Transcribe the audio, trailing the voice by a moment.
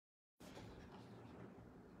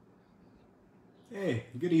Hey,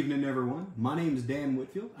 good evening, everyone. My name is Dan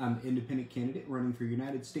Whitfield. I'm an independent candidate running for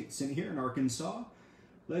United States Senate here in Arkansas.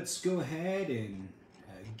 Let's go ahead and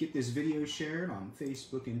get this video shared on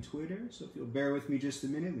Facebook and Twitter. So if you'll bear with me just a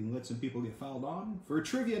minute, we can let some people get filed on for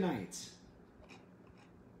trivia night.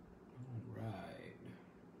 All right.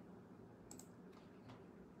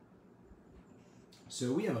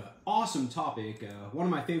 So we have an awesome topic. One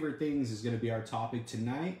of my favorite things is going to be our topic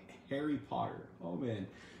tonight, Harry Potter. Oh man.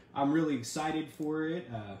 I'm really excited for it.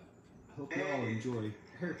 I hope you all enjoy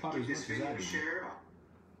Harry Potter as much as I do.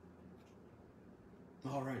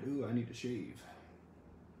 All right. Ooh, I need to shave.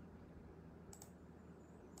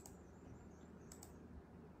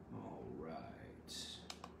 All right. Let's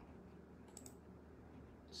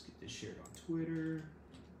get this shared on Twitter.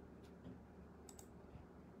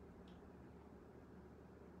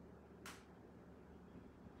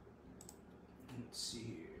 Let's see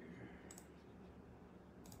here.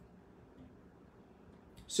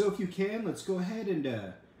 So if you can, let's go ahead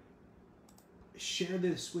and share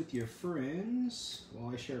this with your friends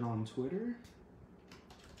while I share it on Twitter.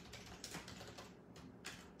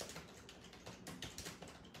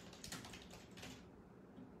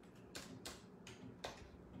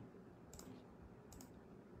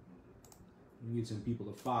 We need some people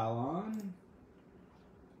to file on.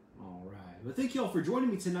 All right. Well, thank you all for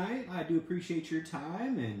joining me tonight. I do appreciate your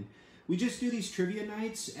time, and we just do these trivia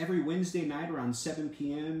nights every Wednesday night around 7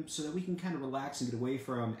 p.m. so that we can kind of relax and get away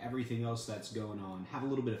from everything else that's going on. Have a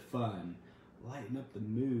little bit of fun. Lighten up the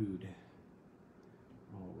mood.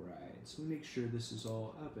 All right, so make sure this is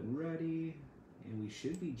all up and ready, and we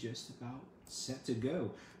should be just about set to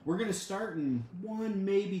go. We're going to start in 1,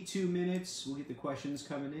 maybe 2 minutes. We'll get the questions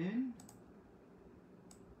coming in.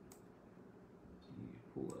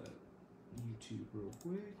 Pull up YouTube real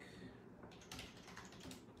quick.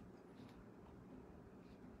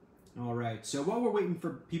 All right, so while we're waiting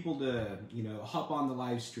for people to, hop on the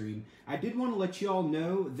live stream, I did want to let you all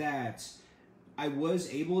know that I was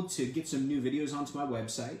able to get some new videos onto my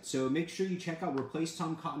website. So make sure you check out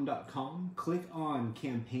replacetomcotton.com, click on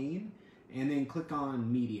campaign, and then click on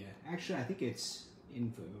media. Actually, I think it's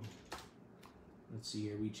info. Let's see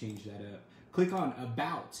here, we changed that up. Click on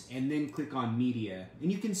about and then click on media. And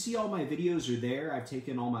you can see all my videos are there. I've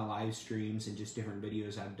taken all my live streams and just different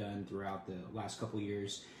videos I've done throughout the last couple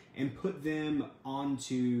years and put them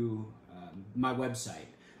onto my website.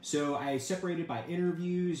 So I separated by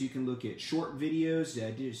interviews. You can look at short videos,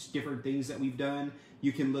 just different things that we've done.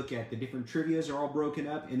 You can look at the different trivias are all broken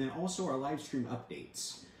up, and then also our live stream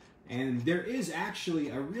updates. And there is actually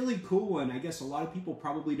a really cool one I guess a lot of people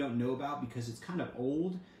probably don't know about because it's kind of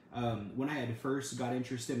old. When I had first got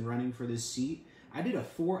interested in running for this seat, I did a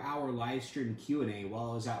 4-hour live stream Q&A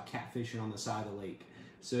while I was out catfishing on the side of the lake.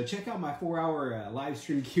 So check out my 4-hour live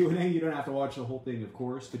stream Q&A. You don't have to watch the whole thing, of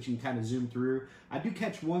course, but you can kind of zoom through. I do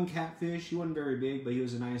catch one catfish. He wasn't very big, but he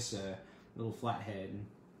was a nice little flathead.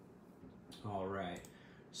 All right.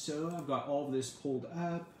 So I've got all of this pulled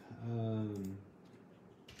up.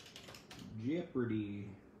 Jeopardy.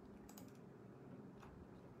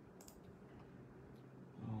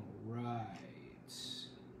 All right.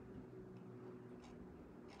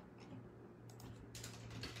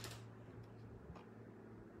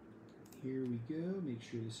 Here we go. Make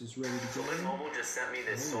sure this is ready to go. So Liz Mobile just sent me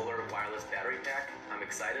this solar wireless battery pack. I'm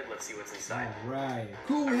excited. Let's see what's inside. All right.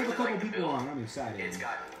 Cool. We have a couple people on. I'm excited. It's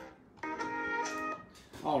got...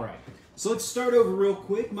 All right. So let's start over real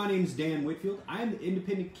quick. My name's Dan Whitfield. I'm the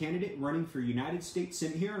independent candidate running for United States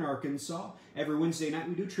Senate here in Arkansas. Every Wednesday night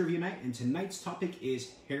we do trivia night, and tonight's topic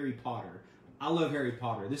is Harry Potter. I love Harry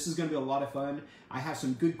Potter. This is going to be a lot of fun. I have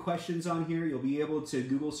some good questions on here. You'll be able to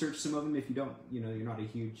Google search some of them if you don't, you're not a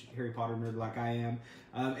huge Harry Potter nerd like I am.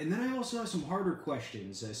 And then I also have some harder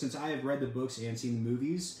questions. Since I have read the books and seen the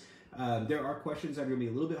movies, there are questions that are going to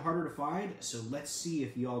be a little bit harder to find. So let's see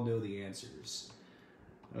if you all know the answers.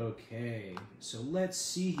 Okay, so let's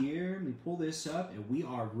see here. Let me pull this up, and we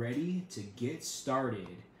are ready to get started.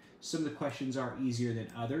 Some of the questions are easier than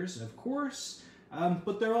others, of course.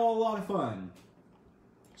 But they're all a lot of fun.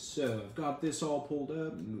 So I've got this all pulled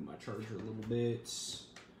up. Move my charger a little bit.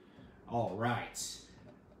 All right.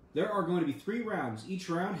 There are going to be 3 rounds. Each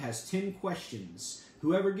round has 10 questions.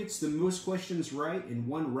 Whoever gets the most questions right in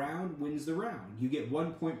one round wins the round. You get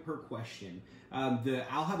 1 point per question.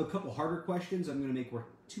 I'll have a couple harder questions I'm going to make worth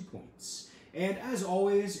 2 points. And as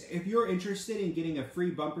always, if you're interested in getting a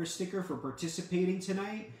free bumper sticker for participating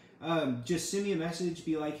tonight, just send me a message,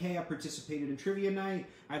 be like, hey, I participated in trivia night,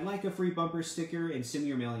 I'd like a free bumper sticker, and send me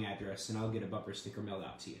your mailing address, and I'll get a bumper sticker mailed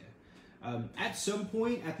out to you. At some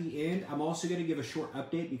point at the end, I'm also going to give a short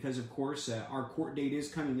update because, of course, our court date is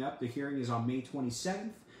coming up. The hearing is on May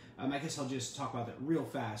 27th. I guess I'll just talk about that real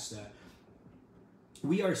fast.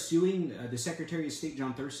 We are suing the Secretary of State,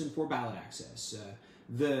 John Thurston, for ballot access.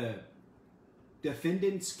 The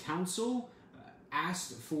defendant's counsel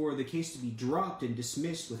asked for the case to be dropped and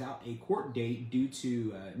dismissed without a court date due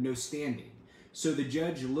to no standing. So the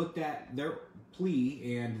judge looked at their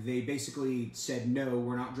plea and they basically said, no,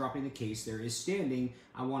 we're not dropping the case. There is standing.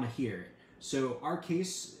 I want to hear it. So our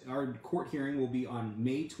court hearing will be on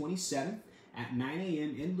May 27th at 9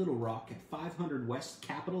 a.m. in Little Rock at 500 West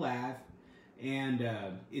Capitol Ave. And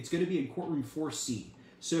it's going to be in courtroom 4C.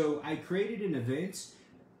 So I created an event.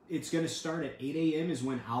 It's going to start at 8 a.m. is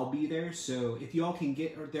when I'll be there. So if y'all can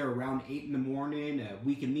get there around 8 in the morning,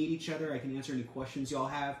 we can meet each other. I can answer any questions y'all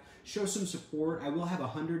have. Show some support. I will have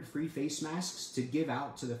 100 free face masks to give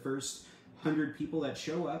out to the first 100 people that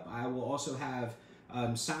show up. I will also have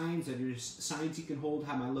signs that are just signs you can hold,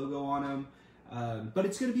 have my logo on them. But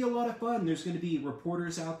it's going to be a lot of fun. There's going to be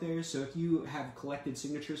reporters out there. So if you have collected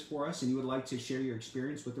signatures for us and you would like to share your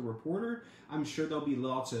experience with a reporter, I'm sure there'll be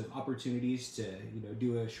lots of opportunities to,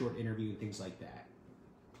 do a short interview and things like that.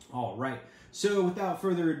 All right. So without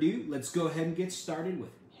further ado, let's go ahead and get started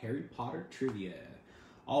with Harry Potter trivia.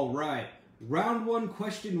 All right. Round one,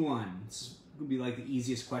 question one. It's going to be like the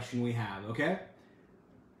easiest question we have, okay?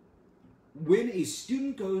 When a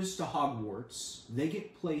student goes to Hogwarts, they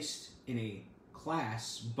get placed in a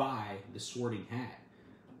class by the Sorting Hat.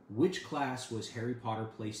 Which class was Harry Potter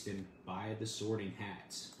placed in by the Sorting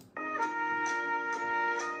Hat?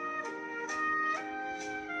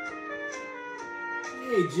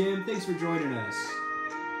 Hey Jim, thanks for joining us.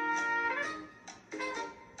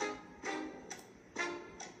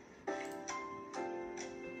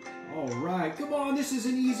 All right, come on, this is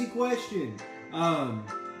an easy question.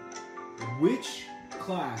 Which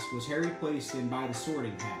class was Harry placed in by the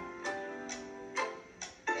Sorting Hat?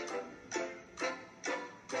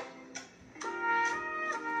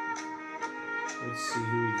 Let's see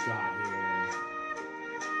who we've got here.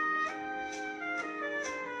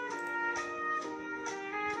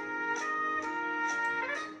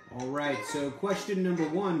 All right, so question number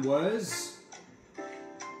one was...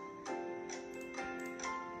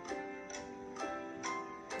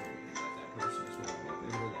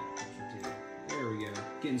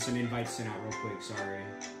 Getting some invites sent out real quick, sorry.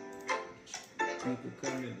 People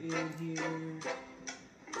coming in here.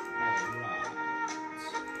 Alright.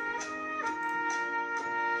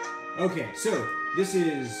 Okay, so this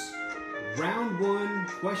is round one,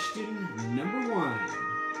 question number one.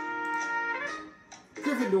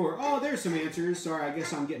 Gryffindor. Oh, there's some answers. Sorry, I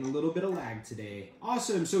guess I'm getting a little bit of lag today.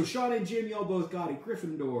 Awesome, so Sean and Jim, y'all both got it.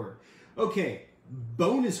 Gryffindor. Okay,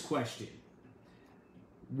 bonus question.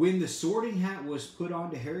 When the Sorting Hat was put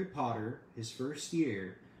onto Harry Potter, his first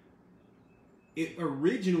year, it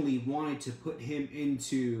originally wanted to put him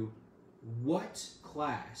into what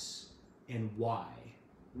class and why?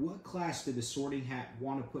 What class did the Sorting Hat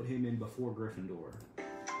want to put him in before Gryffindor?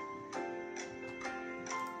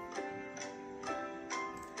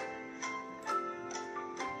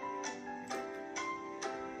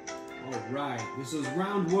 Alright, this is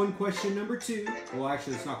round one, question number two. Well,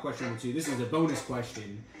 actually, it's not question number two. This is a bonus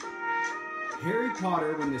question. Harry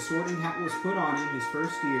Potter, when the Sorting Hat was put on him his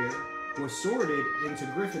first year, was sorted into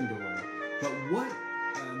Gryffindor. But what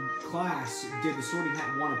class did the Sorting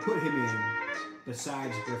Hat want to put him in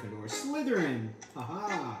besides Gryffindor? Slytherin.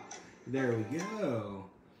 Haha. There we go.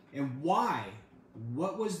 And why?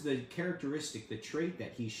 What was the characteristic, the trait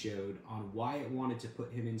that he showed on why it wanted to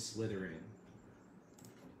put him in Slytherin?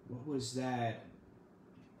 What was that?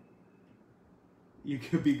 You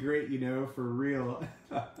could be great, for real.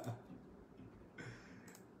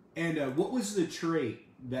 And what was the trait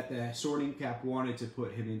that the Sorting Cap wanted to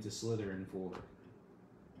put him into Slytherin for?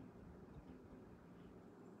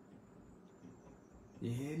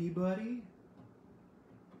 Anybody?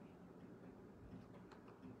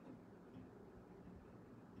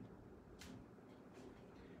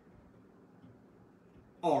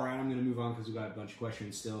 Alright, I'm going to move on because we've got a bunch of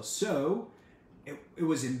questions still. So, it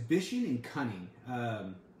was ambition and cunning.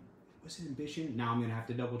 Was it ambition? Now I'm going to have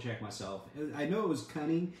to double check myself. I know it was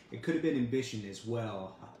cunning. It could have been ambition as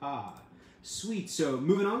well. Haha. Sweet. So,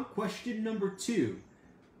 moving on. Question number two.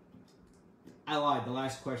 I lied. The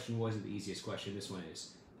last question wasn't the easiest question. This one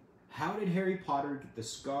is. How did Harry Potter get the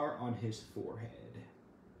scar on his forehead?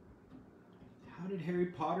 How did Harry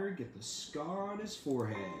Potter get the scar on his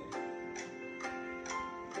forehead?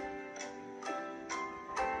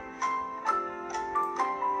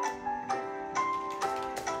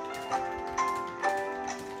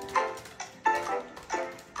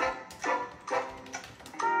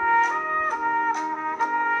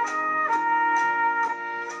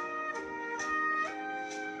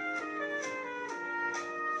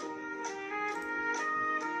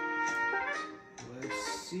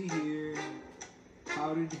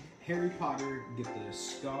 Harry Potter get the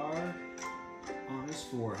scar on his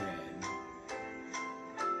forehead?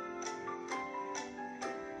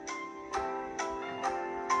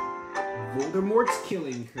 Voldemort's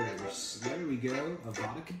killing curse. There we go.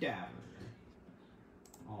 Avada Kedavra.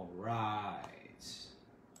 Alright.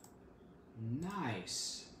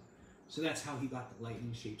 Nice. So that's how he got the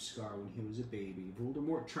lightning-shaped scar when he was a baby.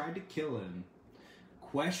 Voldemort tried to kill him.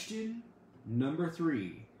 Question number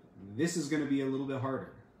 3. This is going to be a little bit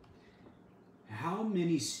harder. How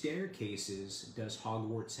many staircases does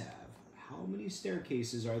Hogwarts have? How many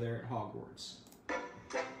staircases are there at Hogwarts?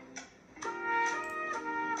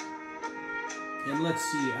 And let's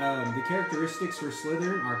see, the characteristics for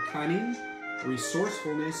Slytherin are cunning,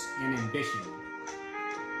 resourcefulness, and ambition.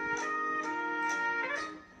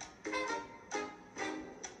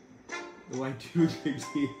 Oh, I do think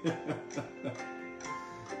he...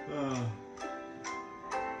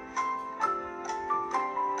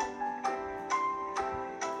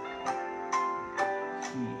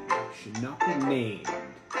 He should not be named.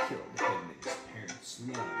 Killed him and his parents'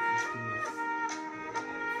 love.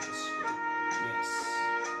 Yes.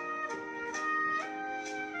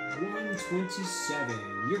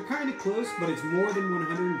 127. You're kind of close, but it's more than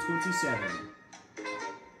 127.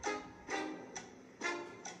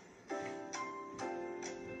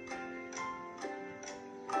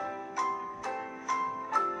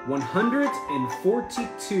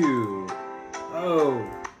 142. Oh,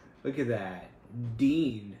 look at that.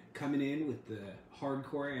 Dean coming in with the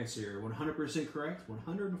hardcore answer. 100% correct.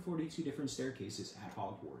 142 different staircases at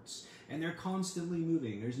Hogwarts. And they're constantly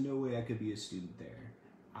moving. There's no way I could be a student there.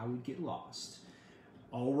 I would get lost.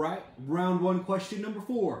 All right, round 1, question number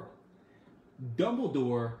 4.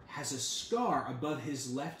 Dumbledore has a scar above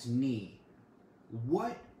his left knee.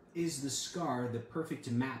 What is the scar the perfect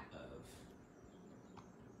map of?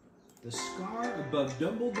 The scar above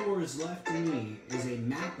Dumbledore's left knee is a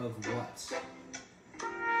map of what?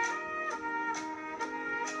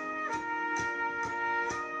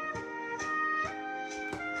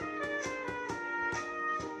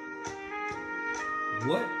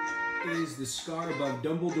 What is the scar above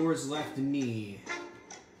Dumbledore's left knee?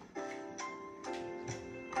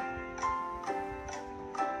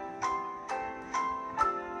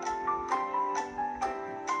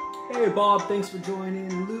 Hey Bob, thanks for joining.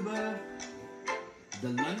 Luba, the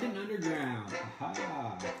London Underground.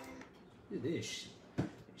 Aha! Look at this. Is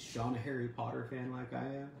Sean a Harry Potter fan like I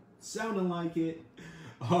am? Sounding like it.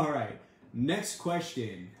 Alright, next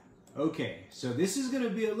question. Okay, so this is going to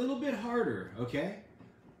be a little bit harder, okay?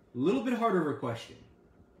 A little bit harder of a question.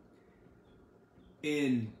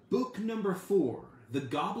 In book number 4, The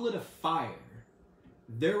Goblet of Fire,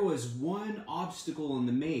 there was one obstacle in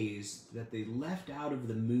the maze that they left out of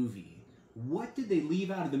the movie. What did they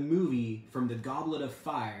leave out of the movie from The Goblet of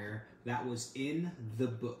Fire that was in the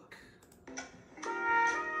book?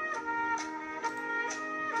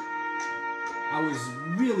 I was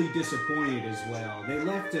really disappointed as well. They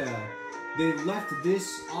left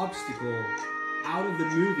this obstacle out of the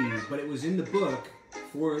movie, but it was in the book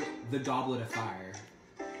for The Goblet of Fire.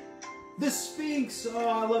 The Sphinx! Oh,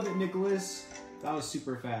 I love it, Nicholas. That was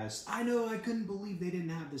super fast. I know, I couldn't believe they didn't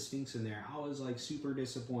have the Sphinx in there. I was like super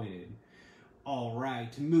disappointed. All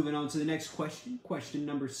right, moving on to the next question. Question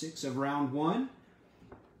number 6 of round 1.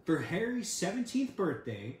 For Harry's 17th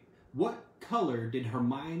birthday, what color did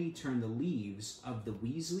Hermione turn the leaves of the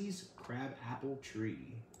Weasleys' crabapple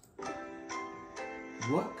tree?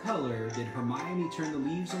 What color did Hermione turn the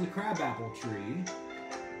leaves on the crabapple tree?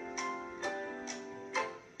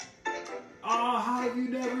 Oh, how have you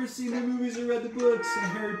never seen the movies or read the books?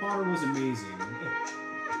 Harry Potter was amazing.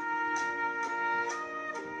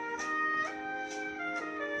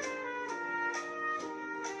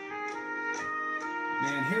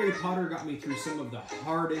 Man, Harry Potter got me through some of the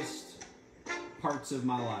hardest parts of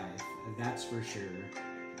my life, that's for sure.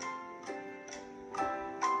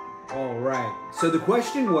 Alright, so the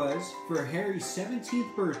question was, for Harry's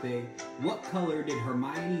 17th birthday, what color did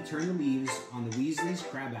Hermione turn the leaves on the Weasley's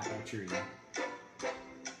crabapple tree?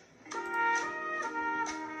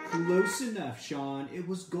 Close enough, Sean. It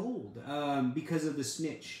was gold, because of the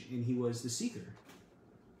snitch, and he was the seeker.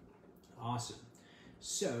 Awesome.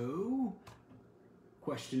 So,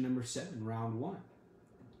 question number 7, round 1.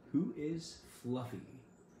 Who is Fluffy?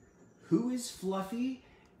 Who is Fluffy,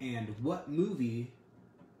 and what movie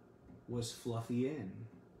was Fluffy in?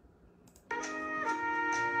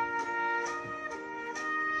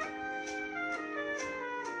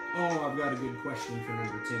 Oh, I've got a good question for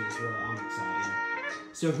number 10 as well. I'm excited.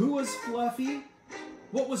 So who was Fluffy?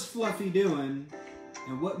 What was Fluffy doing?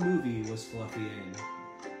 And what movie was Fluffy in?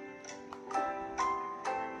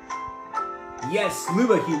 Yes,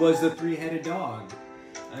 Luma, he was the three-headed dog.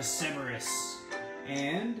 Severus.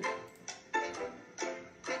 And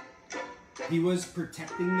he was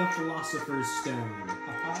protecting the Philosopher's Stone.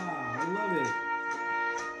 Haha, I love it.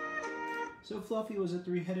 So Fluffy was a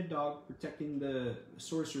three-headed dog protecting the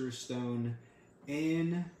Sorcerer's Stone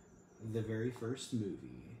in the very first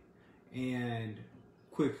movie. And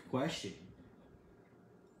quick question.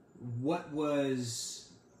 What was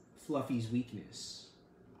Fluffy's weakness?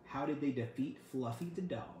 How did they defeat Fluffy the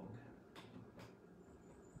dog?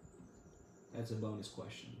 That's a bonus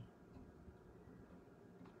question.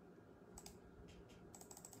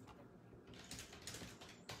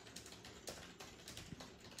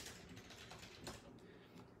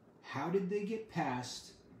 How did they get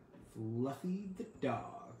past Fluffy the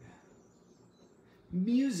dog?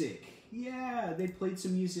 Music. Yeah, they played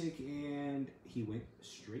some music and he went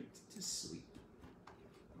straight to sleep.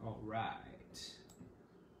 All right.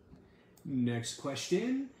 Next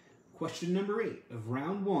question. Question number 8 of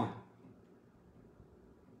round 1.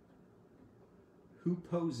 Who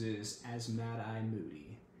poses as Mad-Eye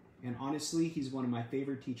Moody? And honestly, he's one of my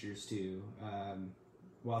favorite teachers too,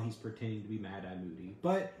 while he's pretending to be Mad-Eye Moody.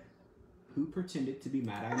 But who pretended to be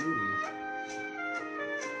Mad-Eye Moody?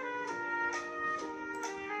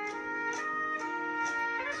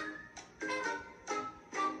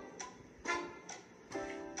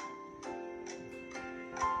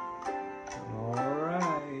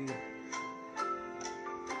 Alright.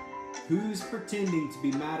 Who's pretending to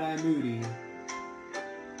be Mad-Eye Moody?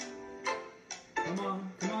 Come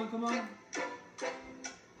on, come on, come on.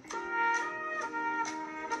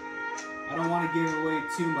 I don't want to give away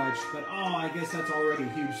too much, but oh, I guess that's already a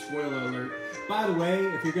huge spoiler alert. By the way,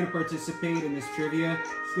 if you're going to participate in this trivia,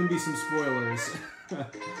 it's going to be some spoilers.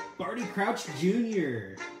 Barty Crouch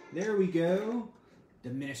Jr. There we go. The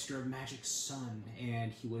Minister of Magic's son,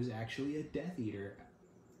 and he was actually a Death Eater.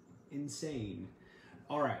 Insane.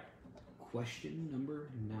 All right, question number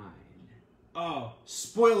 9. Oh,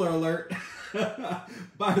 spoiler alert.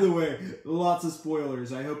 By the way, lots of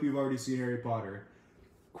spoilers. I hope you've already seen Harry Potter.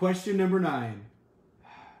 Question number 9.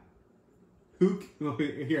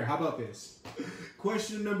 Here, how about this?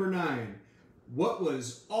 Question number 9. What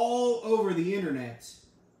was all over the internet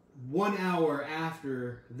 1 hour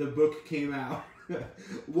after the book came out?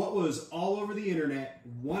 What was all over the internet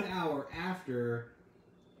 1 hour after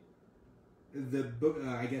the book?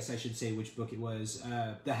 I guess I should say which book it was.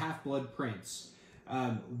 The Half-Blood Prince.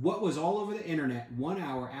 What was all over the internet 1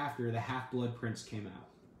 hour after the Half-Blood Prince came out?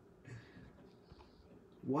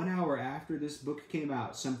 1 hour after this book came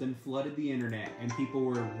out, something flooded the internet and people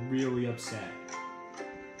were really upset.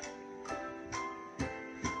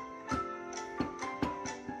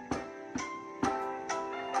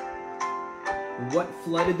 What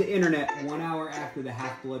flooded the internet 1 hour after the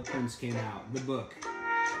Half-Blood Prince came out? The book.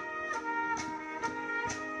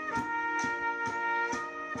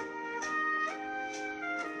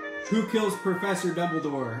 Who kills Professor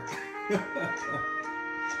Dumbledore?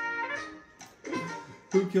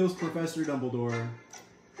 Who kills Professor Dumbledore?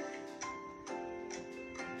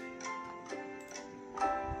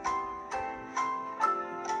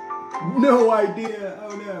 No idea.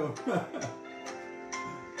 Oh no.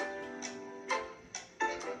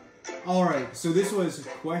 All right, so this was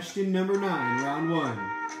question number 9, round 1.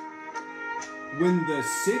 When the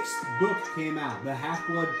 6th book came out, The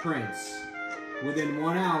Half-Blood Prince, within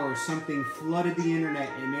 1 hour, something flooded the internet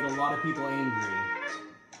and made a lot of people angry.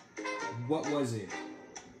 What was it?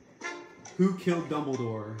 Who killed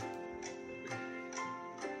Dumbledore?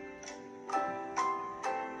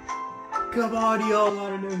 Come on, y'all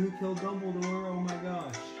gotta know who killed Dumbledore. Oh my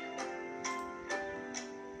gosh.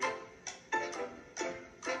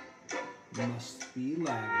 Must be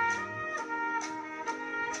lagging.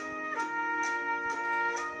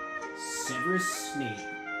 Severus Snape.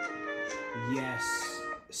 Yes,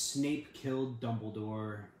 Snape killed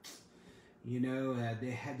Dumbledore. You know, they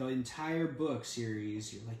had the entire book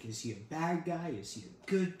series. You're like, is he a bad guy? Is he a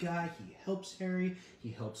good guy? He helps Harry. He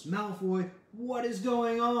helps Malfoy. What is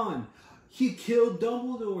going on? He killed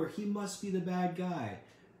Dumbledore. He must be the bad guy.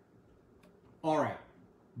 All right.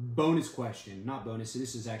 Bonus question. Not bonus.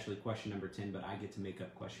 This is actually question number 10, but I get to make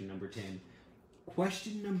up question number 10.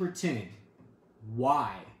 Question number 10.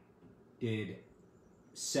 Why did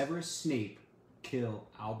Severus Snape kill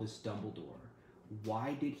Albus Dumbledore?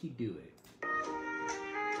 Why did he do it?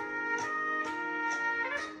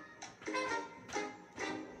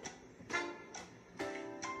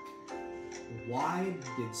 Why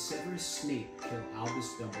did Severus Snape kill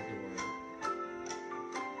Albus Dumbledore?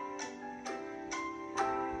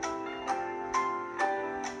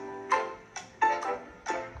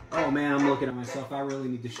 Oh Oh man, I'm looking at myself. I really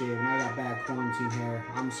need to shave, and I got bad quarantine hair.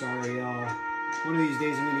 I'm sorry, y'all. One of these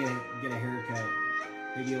days I'm gonna get a haircut.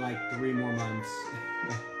 Maybe like 3 more months.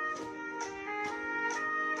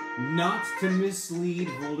 Not to mislead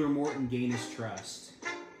Voldemort and gain his trust.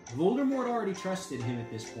 Voldemort already trusted him at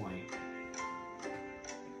this point.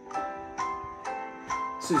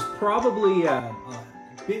 This is probably a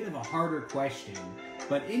bit of a harder question,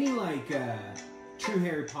 but any like true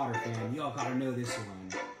Harry Potter fan, y'all gotta know this one.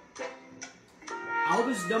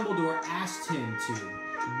 Albus Dumbledore asked him to.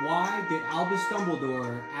 Why did Albus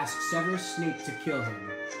Dumbledore ask Severus Snape to kill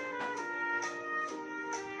him?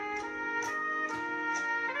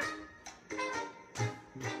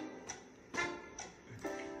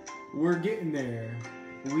 We're getting there.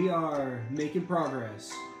 We are making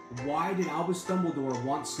progress. Why did Albus Dumbledore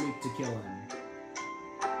want Snape to kill him?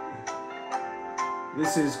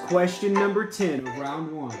 This is question number 10 of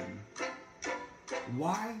round 1.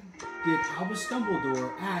 Why did Albus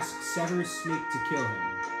Dumbledore ask Severus Snape to kill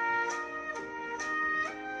him?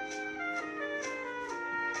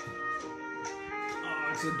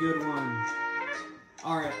 Oh, it's a good one.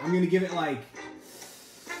 Alright, I'm gonna give it like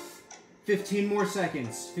 15 more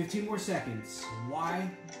seconds. 15 more seconds. Why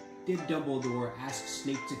did Dumbledore ask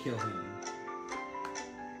Snape to kill him?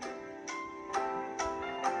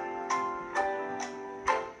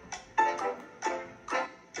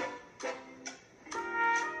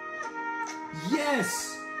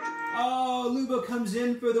 Yes! Oh, Luba comes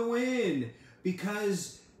in for the win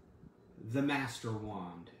because the Master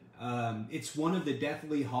Wand. It's one of the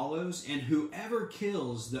Deathly Hallows, and whoever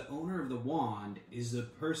kills the owner of the wand is the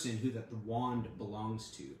person that the wand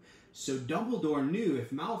belongs to. So Dumbledore knew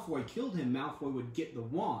if Malfoy killed him, Malfoy would get the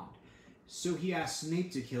wand. So he asked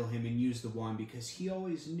Snape to kill him and use the wand because he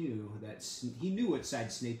always knew that he knew what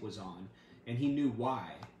side Snape was on, and he knew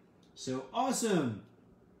why. So awesome!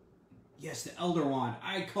 Yes, the Elder Wand.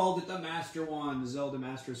 I called it the Master Wand, the Zelda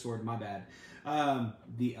Master Sword. My bad.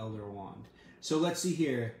 The Elder Wand. So let's see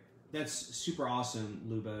here. That's super awesome,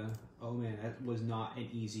 Luba. Oh man, that was not an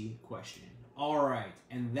easy question. All right,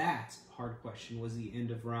 and that hard question was the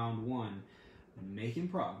end of round 1. Making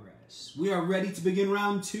progress. We are ready to begin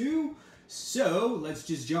round 2. So let's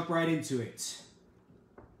just jump right into it.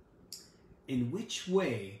 In which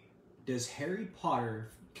way does Harry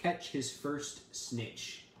Potter catch his first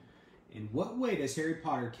snitch? In what way does Harry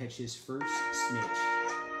Potter catch his first snitch?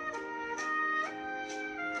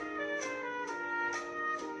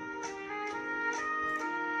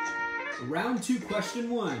 Round 2,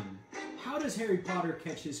 question 1. How does Harry Potter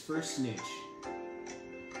catch his first snitch?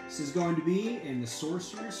 This is going to be in The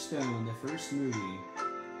Sorcerer's Stone, the first movie.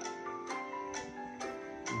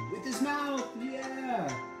 With his mouth,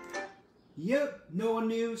 yeah! Yep, no one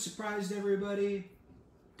knew, surprised everybody.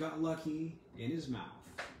 Got lucky in his mouth.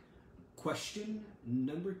 Question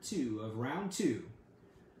number 2 of round 2.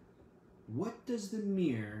 What does the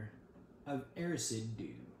Mirror of Erised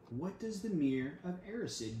do? What does the Mirror of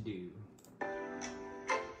Erised do?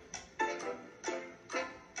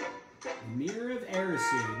 The Mirror of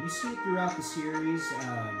Erised. You see it throughout the series.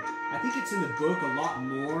 I think it's in the book a lot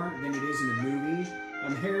more than it is in the movie.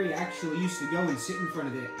 Harry actually used to go and sit in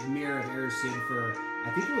front of the Mirror of Erised for,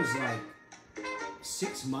 I think it was like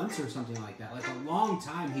 6 months or something like that. Like a long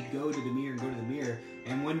time he'd go to the mirror and go to the mirror,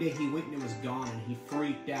 and one day he went and it was gone and he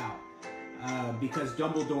freaked out because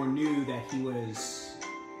Dumbledore knew that he was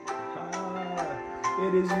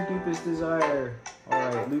it is your deepest desire.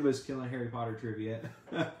 Alright, Luba's killing Harry Potter trivia.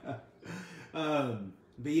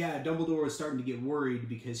 But yeah, Dumbledore was starting to get worried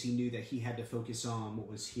because he knew that he had to focus on what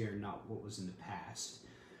was here, not what was in the past.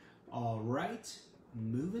 Alright,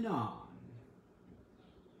 moving on.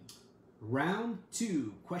 Round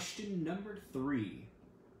 2, question number 3.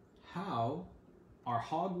 How are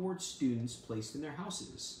Hogwarts students placed in their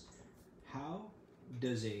houses? How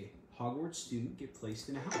does a Hogwarts student get placed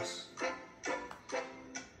in a house?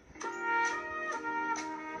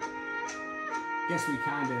 Guess we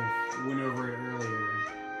kind of went over it earlier.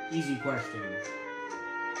 Easy question.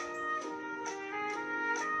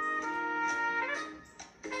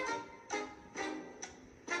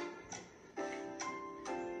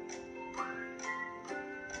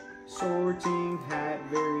 Sorting hat,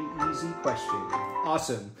 very easy question.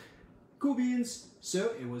 Awesome. Cool beans.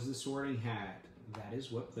 So it was the Sorting Hat. That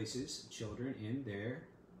is what places children in their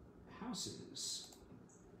houses.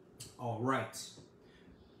 All right.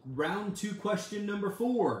 Round 2, question number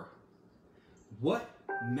 4. What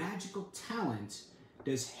magical talent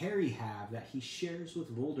does Harry have that he shares with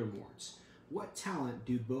Voldemort? What talent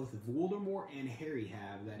do both Voldemort and Harry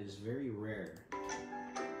have that is very rare?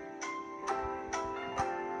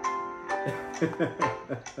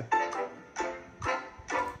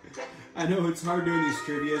 I know it's hard doing these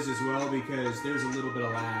trivias as well because there's a little bit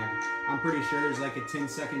of lag. I'm pretty sure there's like a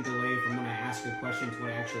 10-second delay from when I ask a question to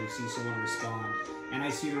when I actually see someone respond. And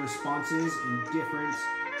I see the responses in different,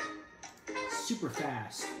 super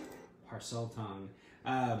fast, Parcel Tongue.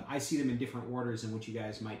 I see them in different orders in which you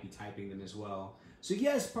guys might be typing them as well. So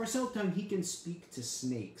yes, Parcel Tongue, he can speak to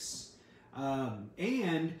snakes.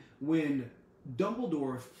 And when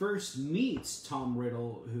Dumbledore first meets Tom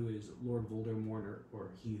Riddle, who is Lord Voldemort,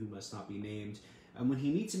 or he who must not be named, when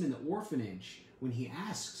he meets him in the orphanage, when he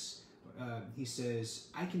asks, he says,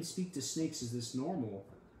 "I can speak to snakes, is this normal?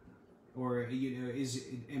 Or, you know,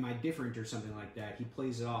 am I different?" or something like that. He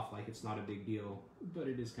plays it off like it's not a big deal, but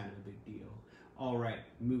it is kind of a big deal. All right,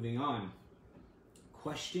 moving on.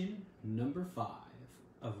 Question number 5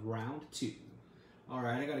 of round 2. All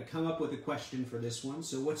right, I got to come up with a question for this one.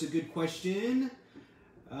 So what's a good question?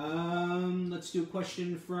 Let's do a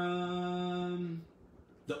question from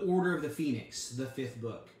The Order of the Phoenix, the 5th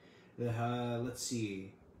book. Let's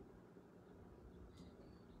see.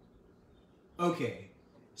 Okay,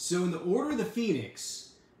 so in The Order of the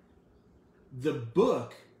Phoenix, the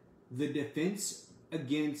book, the defense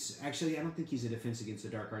against... Actually, I don't think he's a defense against the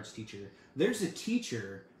dark arts teacher. There's a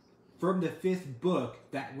teacher from the 5th book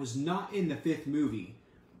that was not in the 5th movie.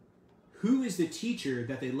 Who is the teacher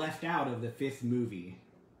that they left out of the 5th movie?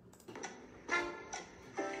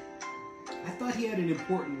 I thought he had an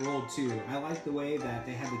important role too. I like the way that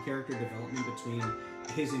they had the character development between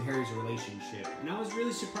his and Harry's relationship. And I was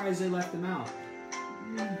really surprised they left him out.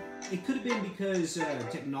 It could have been because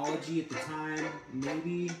technology at the time,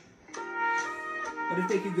 maybe. But if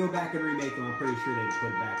they could go back and remake them, I'm pretty sure they'd put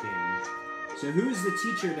it back in. So who is the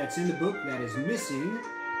teacher that's in the book that is missing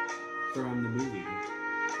from the movie?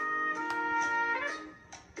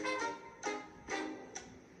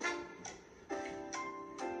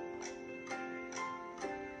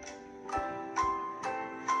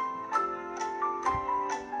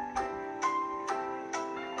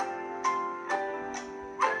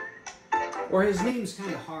 Or his name's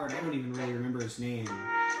kind of hard. I don't even really remember his name.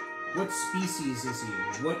 What species is he?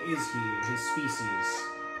 What is he? His species.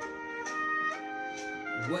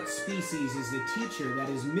 What species is the teacher that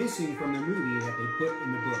is missing from the movie that they put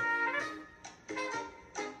in the book?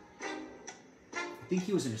 I think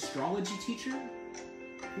he was an astrology teacher?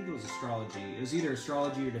 I think it was astrology. It was either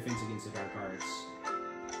astrology or defense against the dark arts.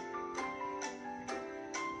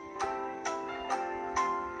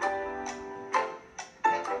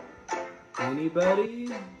 Anybody?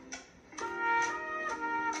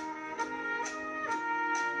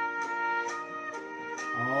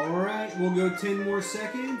 Alright, we'll go 10 more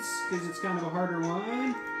seconds, because it's kind of a harder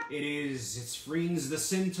one. It's Friends the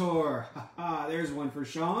Centaur. Haha, there's one for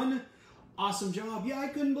Sean. Awesome job. Yeah, I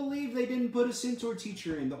couldn't believe they didn't put a centaur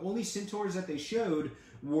teacher in. The only centaurs that they showed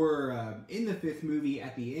were in the 5th movie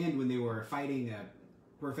at the end when they were fighting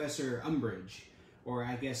Professor Umbridge, or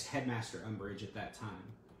I guess Headmaster Umbridge at that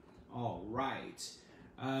time. All right.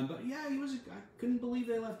 But yeah, I couldn't believe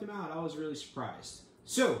they left him out. I was really surprised.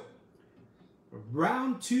 So,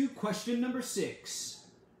 round 2, question number 6.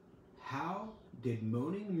 How did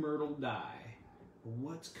Moaning Myrtle die?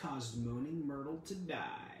 What caused Moaning Myrtle to die?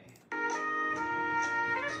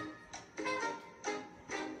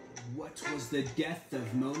 What was the death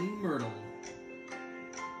of Moaning Myrtle?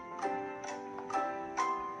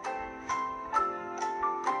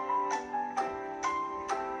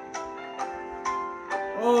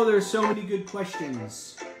 Oh, there's so many good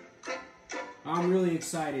questions. I'm really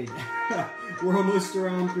excited. We're almost to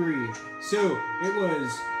round 3. So, it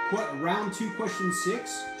was round 2, question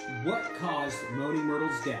 6. What caused Moaning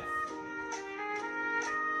Myrtle's death?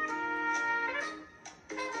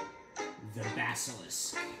 The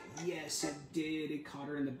basilisk. Yes, it did. It caught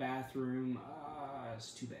her in the bathroom.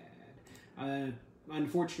 It's too bad.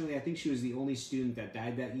 Unfortunately, I think she was the only student that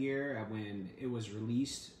died that year when it was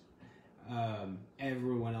released.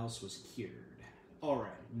 Everyone else was cured.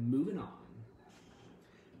 Alright, moving on.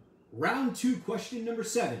 Round 2, question number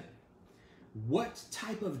 7. What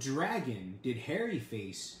type of dragon did Harry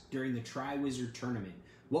face during the Triwizard Tournament?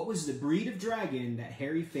 What was the breed of dragon that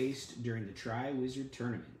Harry faced during the Triwizard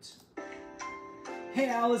Tournament? Hey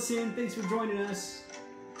Allison, thanks for joining us.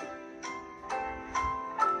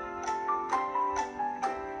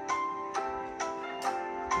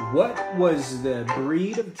 What was the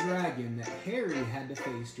breed of dragon that Harry had to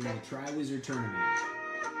face during the Triwizard Tournament?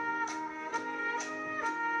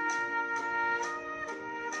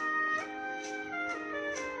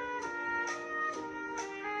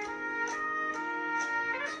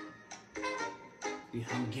 The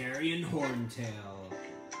Hungarian Horntail.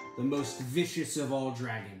 The most vicious of all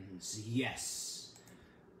dragons. Yes.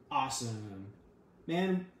 Awesome.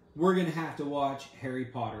 Man, we're going to have to watch Harry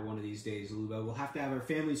Potter one of these days, Luba. We'll have to have our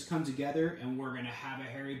families come together, and we're going to have a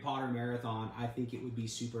Harry Potter marathon. I think it would be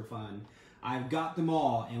super fun. I've got them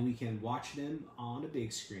all, and we can watch them on a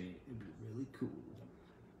big screen. It'd be really cool.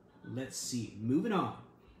 Let's see. Moving on.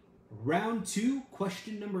 Round 2,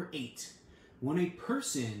 question number 8. When a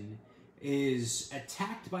person is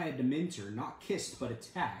attacked by a Dementor, not kissed, but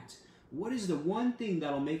attacked, what is the one thing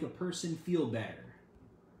that'll make a person feel better?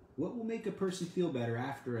 What will make a person feel better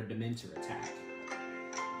after a Dementor attack?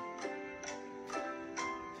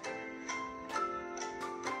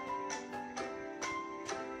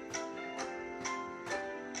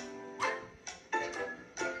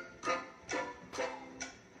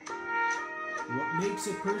 What makes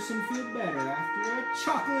a person feel better after a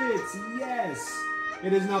chocolate? Yes!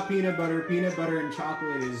 It is not peanut butter. Peanut butter and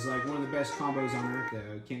chocolate is like one of the best combos on earth,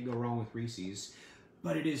 though. Can't go wrong with Reese's.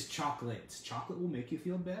 But it is chocolate. Chocolate will make you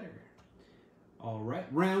feel better. All right,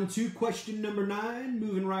 round 2, question number 9.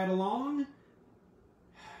 Moving right along.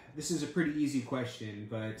 This is a pretty easy question,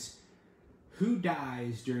 but who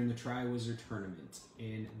dies during the Triwizard Tournament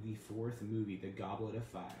in the 4th movie, The Goblet of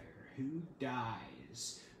Fire? Who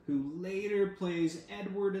dies? Who later plays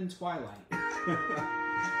Edward in Twilight?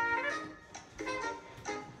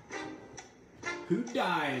 Who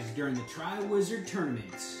dies during the Triwizard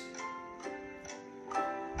Tournament?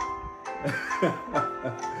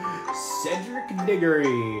 Cedric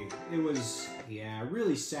Diggory. It was, yeah, a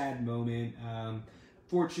really sad moment.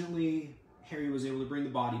 Fortunately, Harry was able to bring the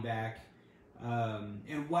body back.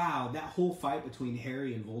 And wow, that whole fight between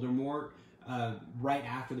Harry and Voldemort right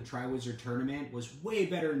after the Triwizard Tournament was way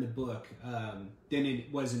better in the book than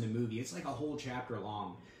it was in the movie. It's like a whole chapter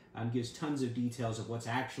long. Gives tons of details of what's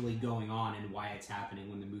actually going on and why it's happening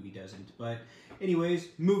when the movie doesn't. But anyways,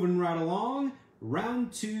 moving right along,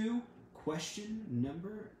 round 2, question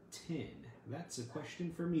number 10. That's a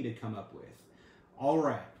question for me to come up with. All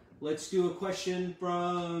right, let's do a question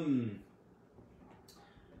from...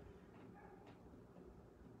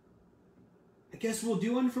 I guess we'll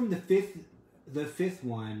do one from the fifth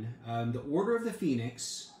one, the Order of the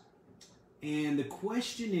Phoenix. And the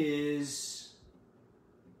question is...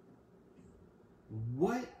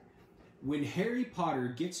 when Harry Potter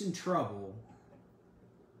gets in trouble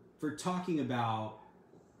for talking about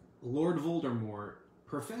Lord Voldemort,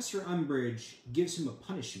 Professor Umbridge gives him a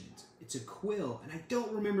punishment. It's a quill, and I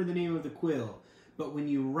don't remember the name of the quill, but when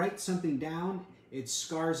you write something down, it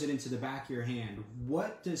scars it into the back of your hand.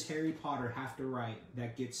 What does Harry Potter have to write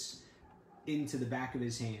that gets into the back of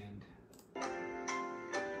his hand?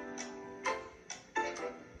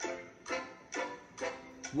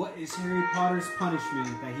 What is Harry Potter's punishment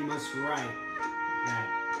that he must write that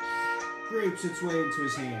scrapes its way into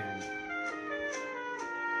his hand?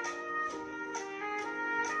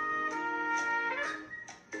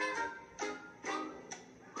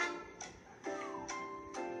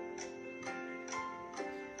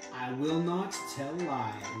 I will not tell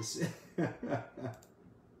lies.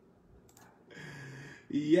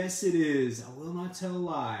 Yes, it is. I will not tell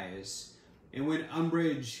lies. And when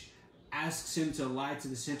Umbridge asks him to lie to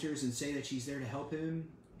the Centaurs and say that she's there to help him,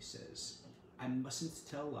 he says, I mustn't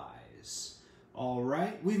tell lies. All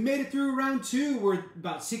right, we've made it through round 2. We're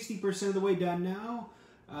about 60% of the way done now.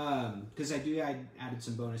 Because I added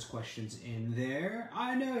some bonus questions in there.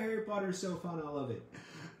 I know Harry Potter is so fun. I love it.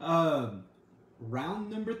 Round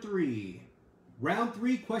number 3. Round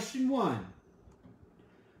 3, question 1.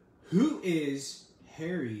 Who is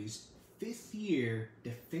Harry's 5th year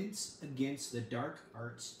Defense Against the Dark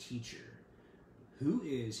Arts teacher? Who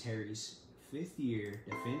is Harry's 5th year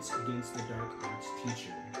Defense Against the Dark Arts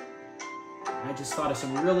teacher? I just thought of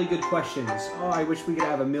some really good questions. Oh, I wish we could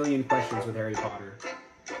have 1,000,000 questions with Harry Potter.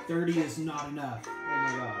 30 is not enough. Oh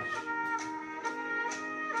my gosh.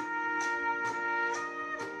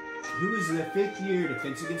 Who is the 5th year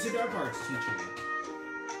Defense Against the Dark Arts teacher?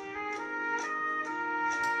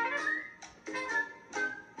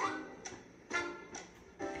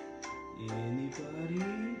 Anybody?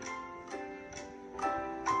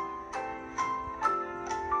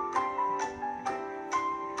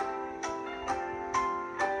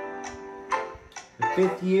 The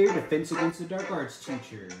 5th year Defense Against the Dark Arts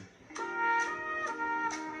teacher.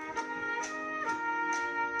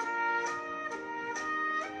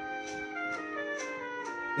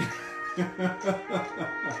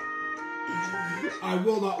 I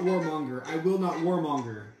will not warmonger. I will not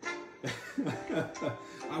warmonger.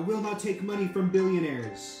 I will not take money from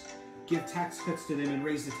billionaires. Give tax cuts to them and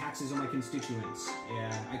raise the taxes on my constituents.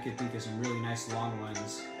 Yeah, I could think of some really nice long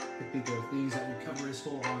ones could think of things that would cover his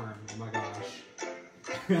whole arm. Oh my gosh.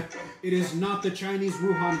 It is not the Chinese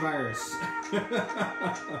Wuhan virus.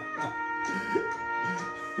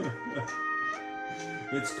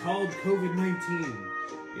 It's called COVID-19.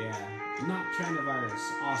 Yeah, not China virus.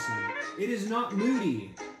 Awesome. It is not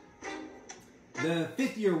Moody. The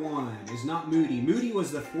 5th year one is not Moody. Moody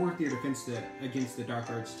was the 4th year defense against the dark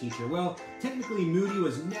arts teacher. Well, technically Moody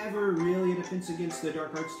was never really a defense against the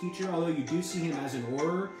dark arts teacher, although you do see him as an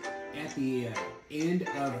Auror at the end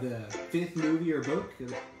of the 5th movie or book,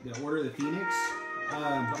 the Order of the Phoenix.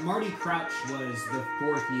 But Marty Crouch was the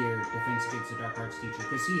 4th year defense against the dark arts teacher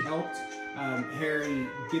because he helped Harry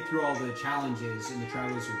get through all the challenges in the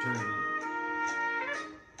Triwizard Tournament.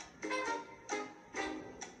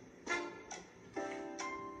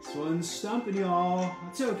 This one's stumping y'all.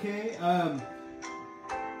 It's okay.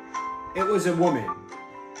 It was a woman.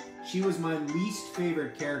 She was my least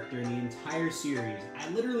favorite character in the entire series. I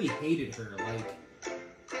literally hated her. Like,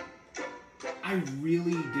 I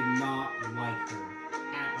really did not like her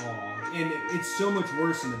at all. And it's so much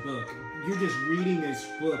worse in the book. You're just reading this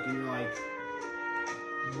book and you're like,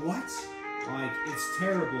 what? Like, it's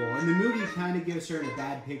terrible. And the movie kind of gives her a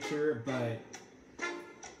bad picture, but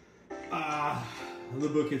the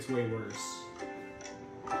book gets way worse.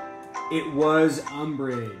 It was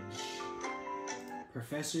Umbridge.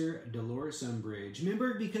 Professor Dolores Umbridge.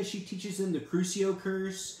 Remember, because she teaches them the Crucio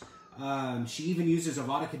curse. She even uses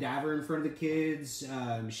Avada Kedavra in front of the kids.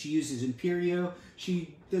 She uses Imperio.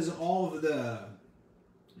 She does all of the,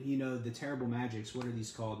 you know, the terrible magics. What are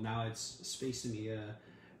these called? Now it's spacing me.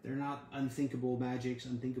 They're not unthinkable magics,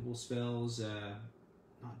 unthinkable spells,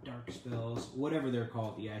 not dark spells, whatever they're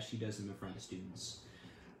called. Yeah, she does them in front of students.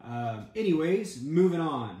 Anyways, moving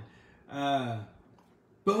on.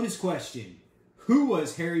 Bonus question. Who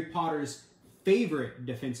was Harry Potter's favorite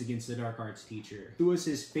defense against the dark arts teacher? Who was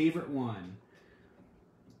his favorite one?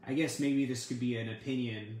 I guess maybe this could be an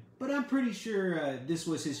opinion, but I'm pretty sure this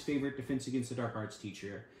was his favorite defense against the dark arts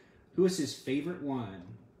teacher. Who was his favorite one?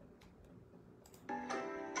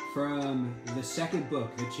 From the 2nd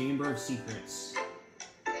book, The Chamber of Secrets.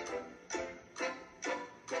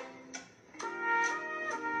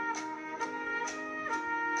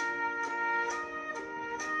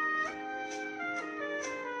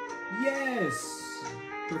 Yes!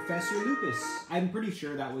 Professor Lupus. I'm pretty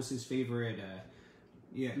sure that was his favorite,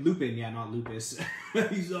 yeah, Lupin, yeah, not Lupus.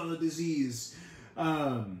 He's on a disease.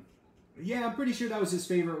 Yeah, I'm pretty sure that was his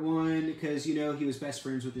favorite one, because, you know, he was best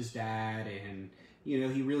friends with his dad, and, you know,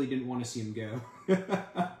 he really didn't want to see him go.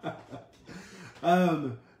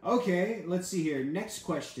 Okay, let's see here. Next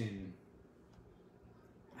question.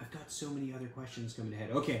 I've got so many other questions coming ahead.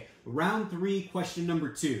 Okay, round 3, question number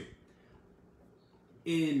 2.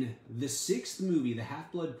 In the 6th movie, The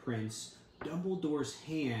Half-Blood Prince, Dumbledore's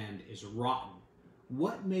hand is rotten.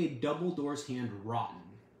 What made Dumbledore's hand rotten?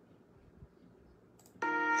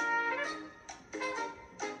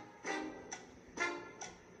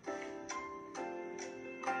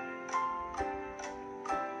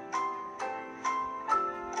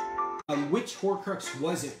 Which Horcrux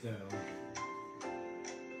was it, though?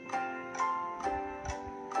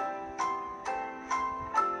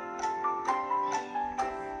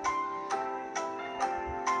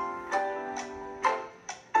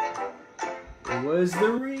 It was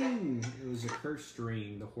the ring. It was a cursed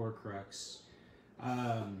ring, the Horcrux.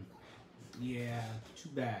 Yeah, too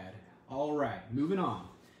bad. All right, moving on.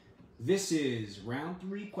 This is round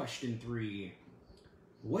 3, question 3.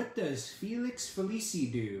 What does Felix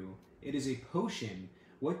Felici do? It is a potion.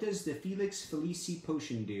 What does the Felix Felici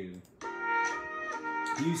potion do?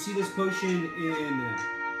 You see this potion in,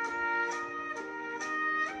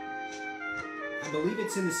 I believe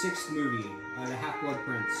it's in the 6th movie, The Half-Blood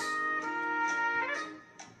Prince.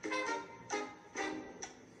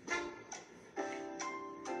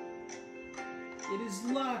 It is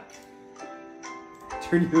luck.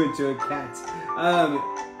 Turn you into a cat.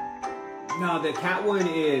 No, the cat one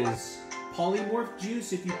is polymorph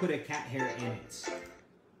juice if you put a cat hair in it.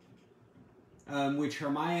 Which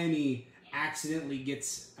Hermione accidentally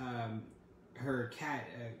gets her cat,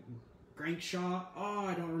 Crankshaw. Oh,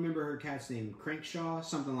 I don't remember her cat's name. Crankshaw,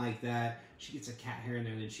 something like that. She gets a cat hair in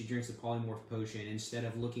there and then she drinks the polymorph potion. Instead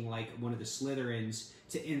of looking like one of the Slytherins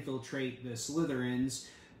to infiltrate the Slytherins,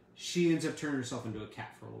 she ends up turning herself into a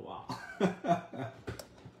cat for a little while.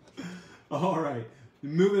 All right,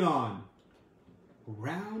 moving on.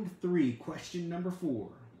 Round 3, question number 4.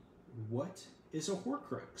 What is a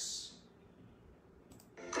Horcrux?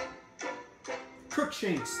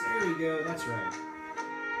 Crookshanks, there we go, that's right.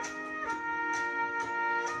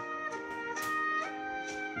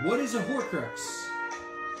 What is a Horcrux?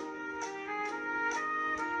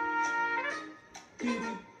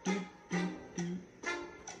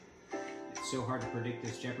 so hard to predict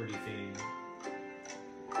this Jeopardy thing.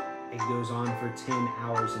 It goes on for 10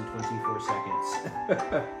 hours and 24 seconds.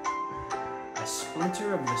 A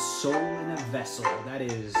splinter of the soul in a vessel. That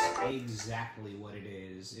is exactly what it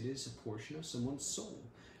is. It is a portion of someone's soul.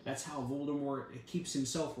 That's how Voldemort keeps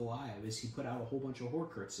himself alive, is he put out a whole bunch of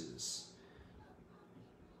Horcruxes.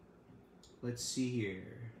 Let's see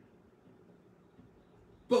here.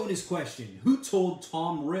 Bonus question. Who told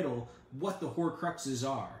Tom Riddle what the Horcruxes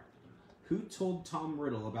are? Who told Tom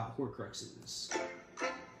Riddle about Horcruxes?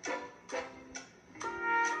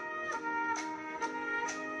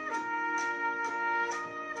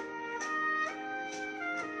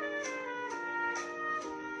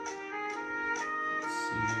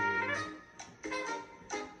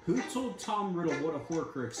 Who told Tom Riddle what a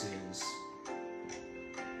Horcrux is?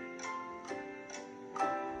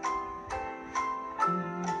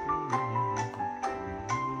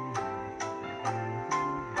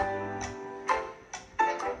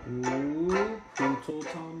 Ooh, who told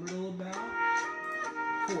Tom Riddle about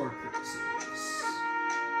Horcruxes?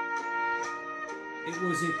 It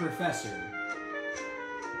was a professor.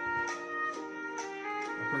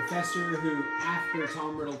 Professor who, after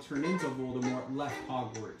Tom Riddle turned into Voldemort, left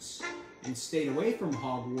Hogwarts and stayed away from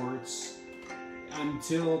Hogwarts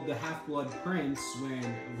until the Half-Blood Prince, when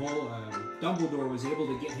Dumbledore was able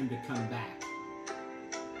to get him to come back.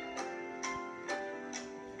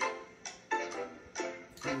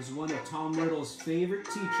 He was one of Tom Riddle's favorite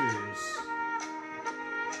teachers.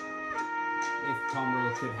 If Tom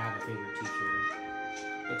Riddle could have a favorite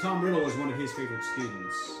teacher. But Tom Riddle was one of his favorite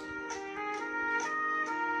students.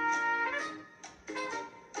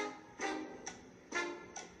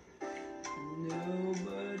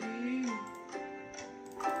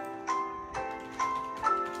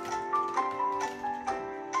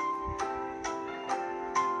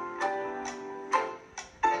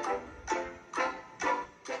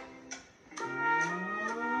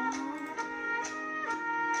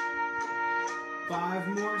 Five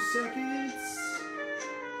more seconds.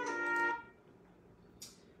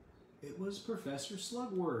 It was Professor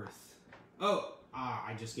Slugworth. Oh,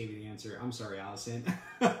 I just gave you the answer. I'm sorry, Allison.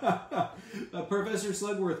 Professor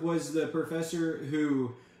Slugworth was the professor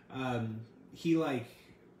who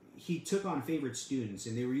he took on favorite students,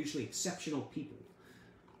 and they were usually exceptional people.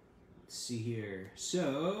 Let's see here.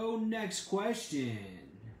 So, next question.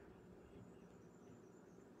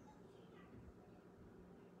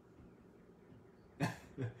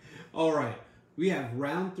 All right, we have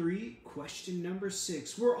round 3, question number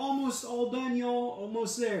 6. We're almost all done, y'all.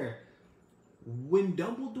 Almost there. When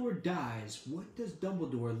Dumbledore dies, what does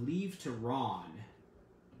Dumbledore leave to Ron?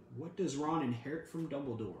 What does Ron inherit from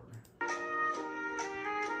Dumbledore?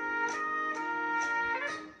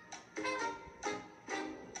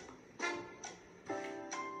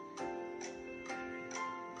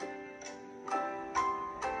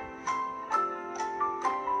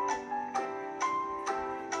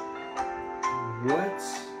 What?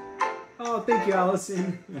 Oh, thank you,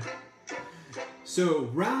 Allison. So,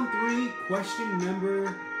 round 3, question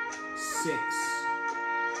number 6.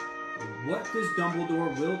 What does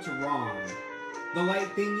Dumbledore will to Ron? The light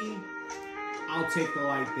thingy? I'll take the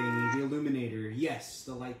light thingy. The illuminator. Yes,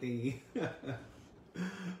 the light thingy.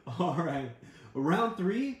 All right. Round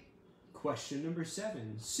 3, question number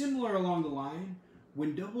 7. Similar along the line.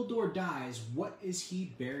 When Dumbledore dies, what is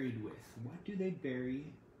he buried with? What do they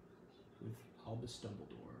bury with Albus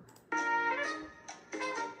Dumbledore?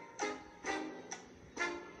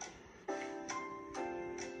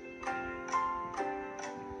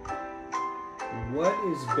 What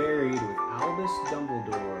is buried with Albus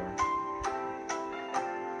Dumbledore?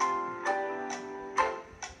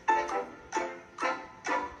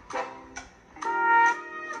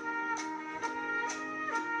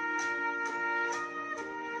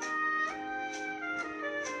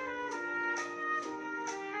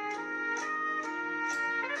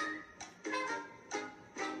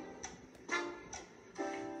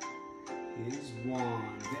 His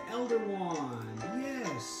wand, the Elder Wand,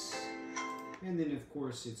 yes! And then, of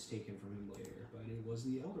course, it's taken from him later, but it was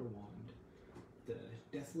the Elder Wand, the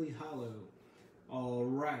Deathly Hallow. All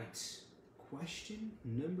right, question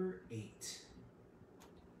number 8.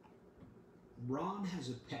 Ron has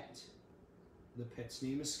a pet. The pet's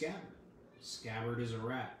name is Scabbard. Scabbard is a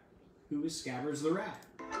rat. Who is Scabbard's the rat?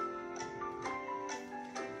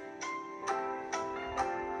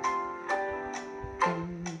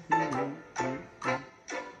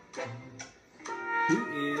 Who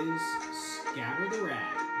is Scabbard the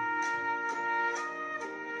rat?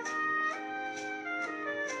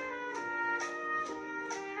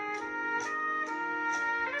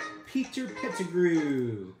 Peter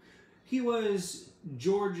Pettigrew. He was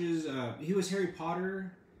he was Harry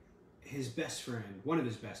Potter, his best friend, one of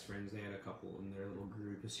his best friends. They had a couple in their little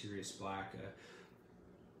group of Sirius Black.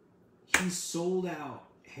 He sold out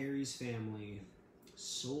Harry's family,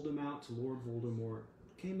 sold him out to Lord Voldemort,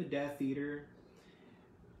 became a Death Eater.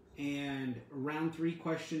 And round 3,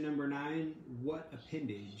 question number 9, what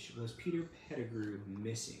appendage was Peter Pettigrew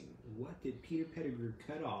missing? What did Peter Pettigrew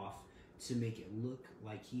cut off to make it look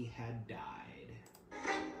like he had died?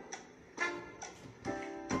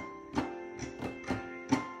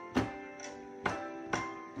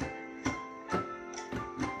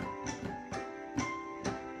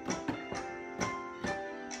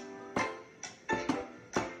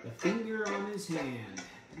 The finger on his hand.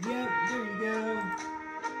 Yep, there you go.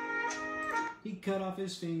 He cut off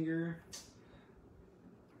his finger.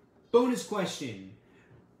 Bonus question.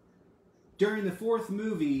 During the 4th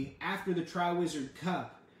movie, after the Triwizard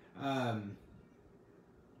Cup,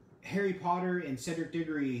 Harry Potter and Cedric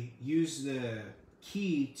Diggory used the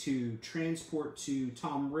key to transport to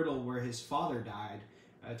Tom Riddle where his father died,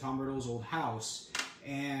 Tom Riddle's old house.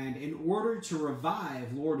 And in order to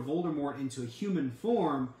revive Lord Voldemort into a human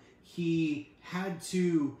form, he had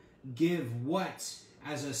to give what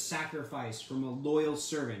as a sacrifice from a loyal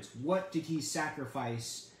servant? What did he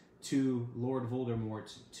sacrifice to Lord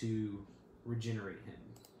Voldemort to regenerate him?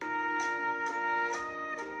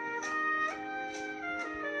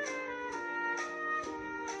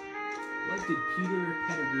 What did Peter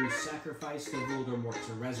Pettigrew sacrifice to Voldemort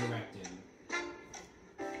to resurrect him?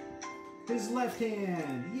 His left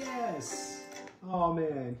hand! Yes! Oh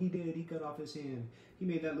man, he did. He cut off his hand. He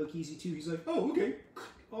made that look easy too. He's like, oh, okay.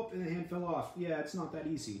 Oh, and the hand fell off. Yeah, it's not that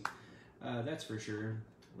easy. That's for sure.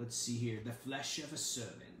 Let's see here. The flesh of a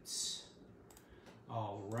servant.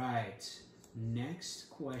 All right. Next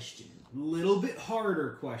question. Little bit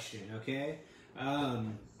harder question, okay?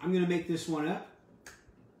 I'm going to make this one up.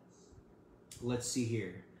 Let's see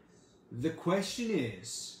here. The question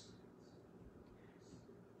is,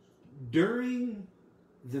 during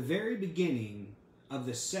the very beginning of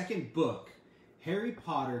the 2nd book, Harry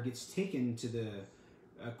Potter gets taken to the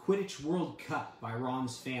Quidditch World Cup by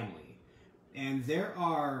Ron's family. And there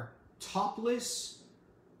are topless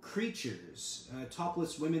creatures,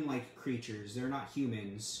 topless women-like creatures. They're not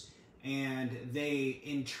humans. And they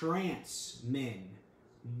entrance men.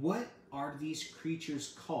 What are these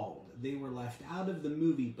creatures called? They were left out of the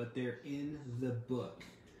movie, but they're in the book.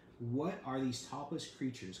 What are these topless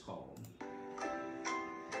creatures called?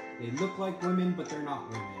 They look like women, but they're not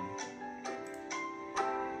women.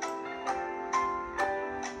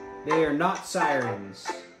 They are not sirens.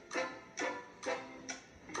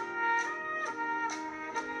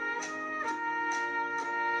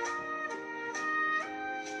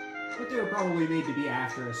 But they were probably made to be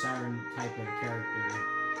after a siren type of character.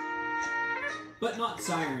 But not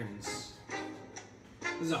sirens.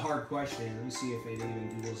 This is a hard question. Let me see if it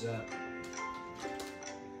even googles up.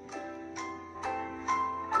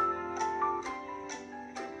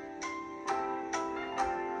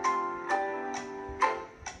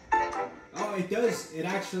 Oh, it does. It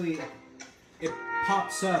actually, it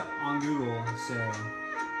pops up on Google, so.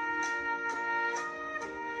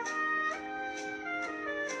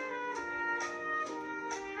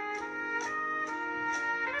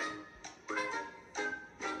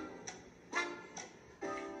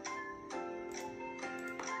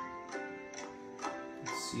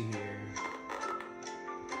 Let's see here.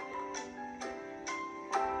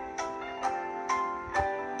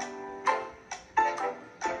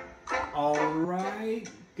 Alright,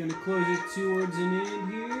 gonna close it towards an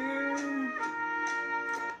end here.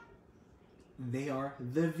 They are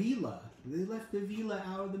the Vila. They left the Vila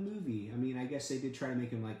out of the movie. I mean, I guess they did try to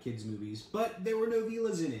make them like kids' movies, but there were no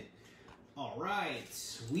Vilas in it.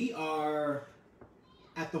 Alright, we are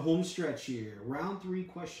at the home stretch here. Round 3,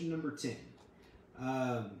 question number 10.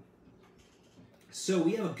 So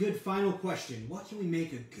we have a good final question. What can we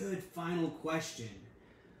make a good final question?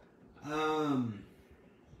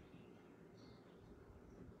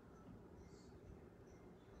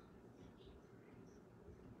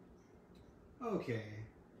 Okay.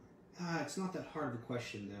 It's not that hard of a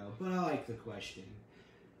question, though, but I like the question.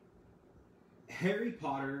 Harry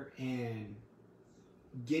Potter and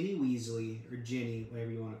Ginny Weasley, or Ginny,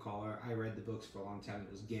 whatever you want to call her. I read the books for a long time.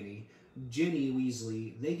 It was Ginny. Ginny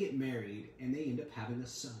Weasley, they get married, and they end up having a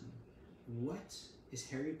son. What is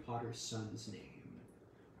Harry Potter's son's name?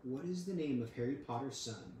 What is the name of Harry Potter's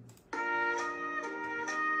son?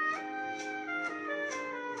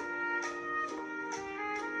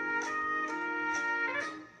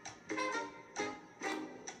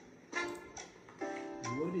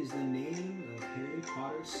 What is the name of Harry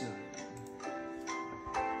Potter's son.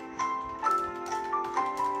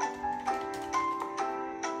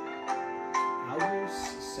 Albus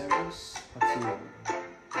Severus Patil.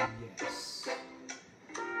 Yes.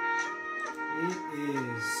 It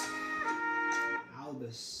is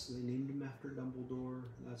Albus. They named him after Dumbledore.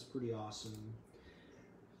 That's pretty awesome.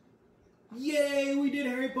 Yay, we did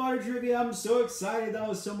Harry Potter trivia. I'm so excited. That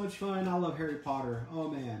was so much fun. I love Harry Potter. Oh,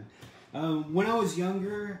 man. When I was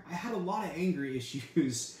younger, I had a lot of anger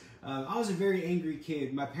issues. I was a very angry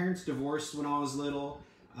kid. My parents divorced when I was little,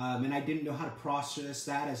 and I didn't know how to process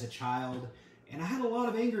that as a child. And I had a lot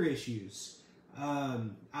of anger issues.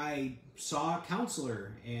 I saw a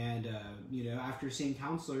counselor, and, you know, after seeing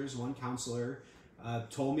counselors, one counselor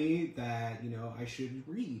told me that, you know, I should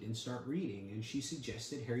read and start reading, and she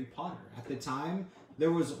suggested Harry Potter. At the time,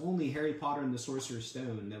 there was only Harry Potter and the Sorcerer's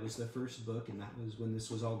Stone. That was the first book, and that was when this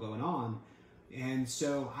was all going on. And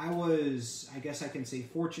so I was, I guess I can say,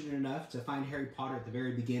 fortunate enough to find Harry Potter at the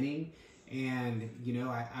very beginning. And, you know,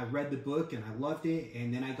 I read the book and I loved it.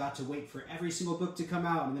 And then I got to wait for every single book to come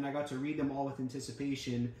out. And then I got to read them all with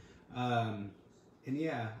anticipation. And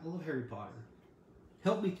yeah, I love Harry Potter.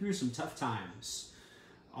 Helped me through some tough times.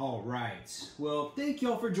 All right. Well, thank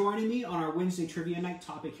you all for joining me on our Wednesday Trivia Night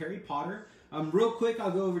topic, Harry Potter. Real quick,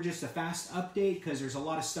 I'll go over just a fast update because there's a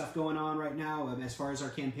lot of stuff going on right now as far as our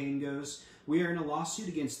campaign goes. We are in a lawsuit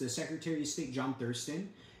against the Secretary of State, John Thurston.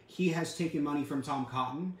 He has taken money from Tom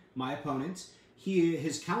Cotton, my opponent.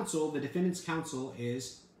 His counsel, the defendant's counsel,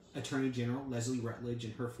 is Attorney General Leslie Rutledge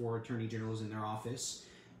and her 4 attorney generals in their office.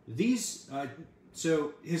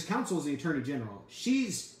 So his counsel is the Attorney General.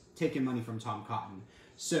 She's taken money from Tom Cotton.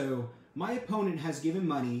 So my opponent has given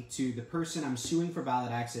money to the person I'm suing for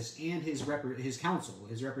ballot access and his counsel,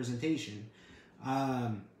 his representation.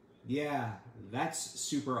 Yeah, that's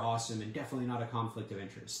super awesome and definitely not a conflict of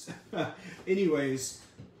interest. Anyways,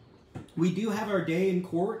 we do have our day in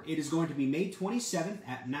court. It is going to be May 27th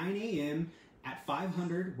at 9 a.m. at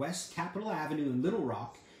 500 West Capitol Avenue in Little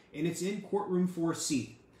Rock, and it's in courtroom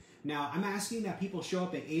 4C. Now, I'm asking that people show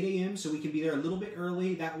up at 8 a.m. so we can be there a little bit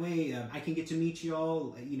early. That way, I can get to meet you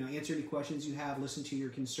all, you know, answer any questions you have, listen to your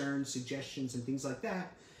concerns, suggestions, and things like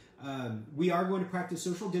that. We are going to practice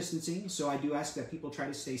social distancing, so I do ask that people try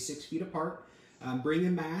to stay 6 feet apart. Bring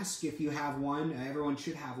a mask if you have one. Everyone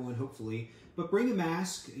should have one, hopefully. But bring a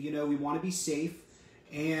mask. You know, we want to be safe.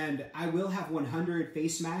 And I will have 100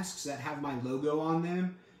 face masks that have my logo on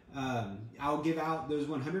them. I'll give out those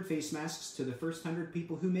 100 face masks to the first 100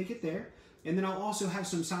 people who make it there. And then I'll also have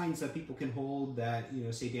some signs that people can hold that, you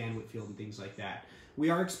know, say Dan Whitfield and things like that. We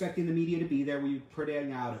are expecting the media to be there. We're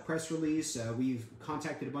putting out a press release. We've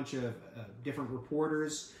contacted a bunch of different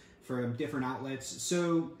reporters from different outlets.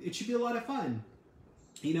 So it should be a lot of fun.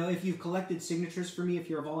 You know, if you've collected signatures for me, if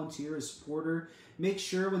you're a volunteer, a supporter, make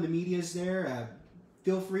sure when the media is there,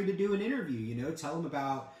 feel free to do an interview. You know, tell them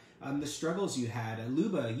about the struggles you had.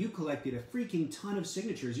 Luba, you collected a freaking ton of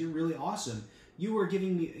signatures. You're really awesome. You were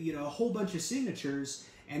giving me, you know, a whole bunch of signatures,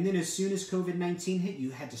 and then as soon as COVID-19 hit,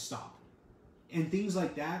 you had to stop. And things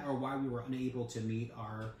like that are why we were unable to meet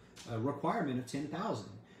our requirement of 10,000.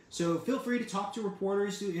 So feel free to talk to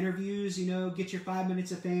reporters, do interviews, you know, get your 5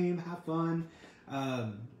 minutes of fame, have fun.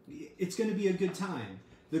 It's going to be a good time.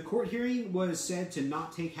 The court hearing was said to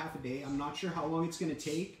not take half a day. I'm not sure how long it's going to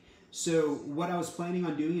take. So what I was planning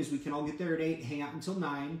on doing is we can all get there at 8, hang out until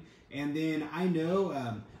 9. And then I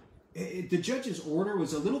know the judge's order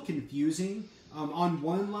was a little confusing. On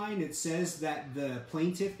one line, it says that the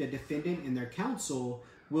plaintiff, the defendant, and their counsel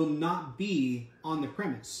will not be on the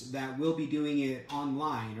premise, that we'll be doing it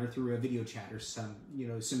online or through a video chat or some, you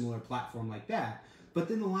know, similar platform like that. But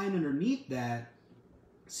then the line underneath that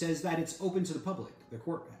says that it's open to the public, the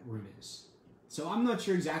courtroom is. So I'm not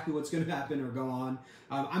sure exactly what's going to happen or go on.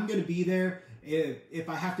 I'm going to be there. If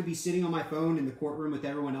I have to be sitting on my phone in the courtroom with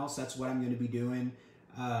everyone else, that's what I'm going to be doing.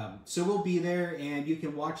 So we'll be there, and you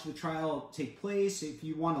can watch the trial take place. If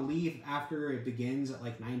you want to leave after it begins at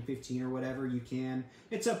like 9:15 or whatever, you can.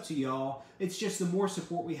 It's up to y'all. It's just the more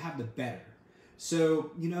support we have, the better.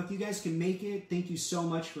 So, you know, if you guys can make it, thank you so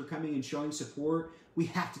much for coming and showing support. We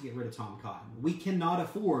have to get rid of Tom Cotton. We cannot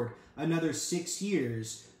afford another 6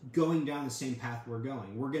 years going down the same path we're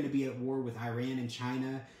going. We're going to be at war with Iran and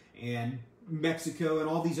China and Mexico and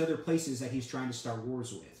all these other places that he's trying to start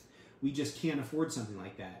wars with. We just can't afford something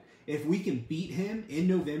like that. If we can beat him in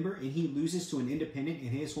November and he loses to an independent in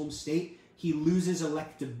his home state, he loses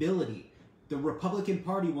electability. The Republican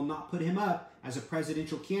Party will not put him up as a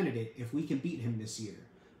presidential candidate if we can beat him this year.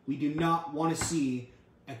 We do not want to see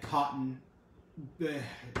a Cotton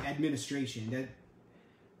administration.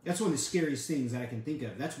 That's one of the scariest things that I can think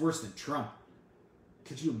of. That's worse than Trump.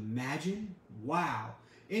 Could you imagine? Wow.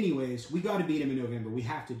 Anyways, we got to beat him in November. We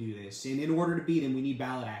have to do this. And in order to beat him, we need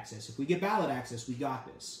ballot access. If we get ballot access, we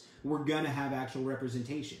got this. We're going to have actual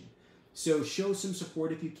representation. So show some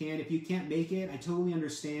support if you can. If you can't make it, I totally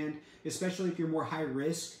understand, especially if you're more high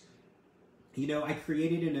risk. You know, I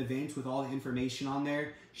created an event with all the information on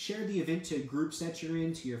there. Share the event to groups that you're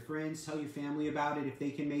in, to your friends. Tell your family about it if they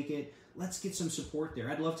can make it. Let's get some support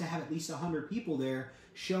there. I'd love to have at least 100 people there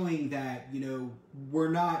showing that, you know,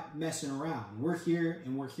 we're not messing around. We're here,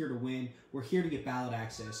 and we're here to win. We're here to get ballot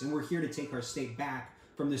access, and we're here to take our state back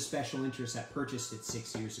from the special interests that purchased it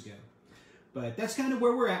 6 years ago. But that's kind of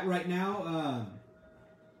where we're at right now.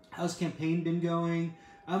 How's campaign been going?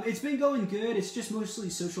 It's been going good. It's just mostly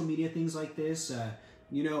social media things like this.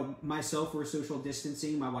 You know, myself, we're social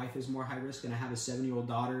distancing. My wife is more high risk, and I have a 7-year-old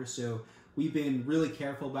daughter. So we've been really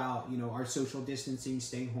careful about, you know, our social distancing,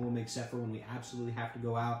 staying home, except for when we absolutely have to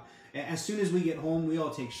go out. As soon as we get home, we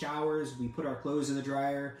all take showers. We put our clothes in the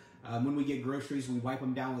dryer. When we get groceries, we wipe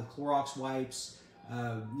them down with Clorox wipes.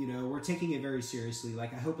 You know, we're taking it very seriously,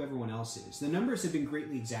 like I hope everyone else is. The numbers have been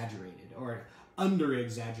greatly exaggerated, or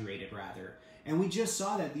under-exaggerated, rather. And we just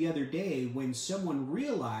saw that the other day when someone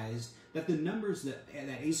realized that the numbers that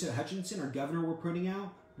Asa Hutchinson, our governor, were putting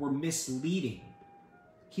out were misleading.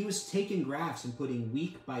 He was taking graphs and putting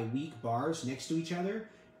week-by-week bars next to each other,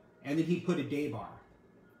 and then he'd put a day bar.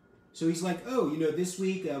 So he's like, oh, you know, this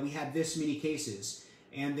week we had this many cases,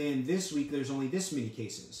 and then this week there's only this many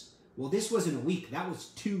cases. Well, this wasn't a week. That was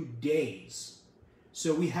 2 days.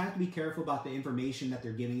 So we have to be careful about the information that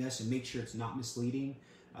they're giving us and make sure it's not misleading.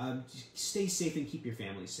 Stay safe and keep your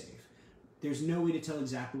family safe. There's no way to tell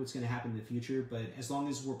exactly what's going to happen in the future, but as long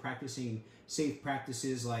as we're practicing safe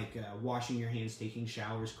practices like washing your hands, taking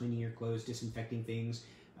showers, cleaning your clothes, disinfecting things,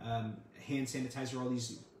 hand sanitizer, all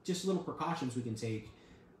these just little precautions we can take,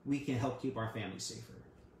 we can help keep our families safer.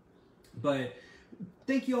 But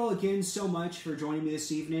thank you all again so much for joining me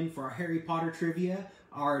this evening for our Harry Potter trivia.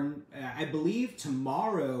 I believe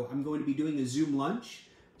tomorrow I'm going to be doing a Zoom lunch.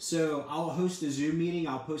 So I'll host a Zoom meeting.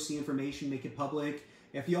 I'll post the information, make it public.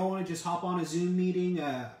 If y'all want to just hop on a Zoom meeting,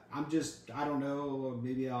 I don't know,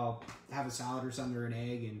 maybe I'll have a salad or something or an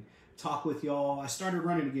egg and talk with y'all. I started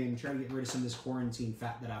running again, trying to get rid of some of this quarantine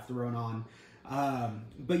fat that I've thrown on.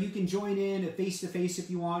 But you can join in face-to-face if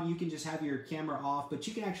you want. You can just have your camera off, but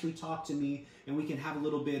you can actually talk to me, and we can have a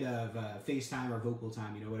little bit of FaceTime or vocal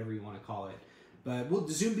time, you know, whatever you want to call it. But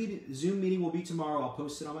the Zoom meeting will be tomorrow. I'll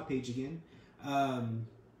post it on my page again.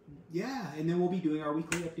 Yeah, and then we'll be doing our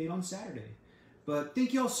weekly update on Saturday. But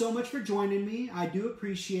thank you all so much for joining me. I do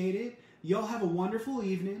appreciate it. Y'all have a wonderful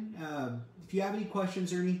evening. If you have any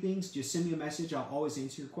questions or anything, just send me a message. I'll always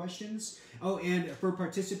answer your questions. Oh, and for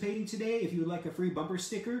participating today, if you would like a free bumper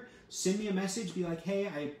sticker, send me a message. Be like, hey,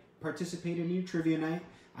 I participated in your trivia night.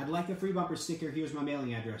 I'd like a free bumper sticker. Here's my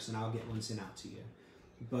mailing address, and I'll get one sent out to you.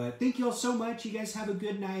 But thank you all so much. You guys have a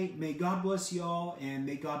good night. May God bless you all, and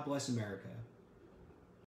may God bless America.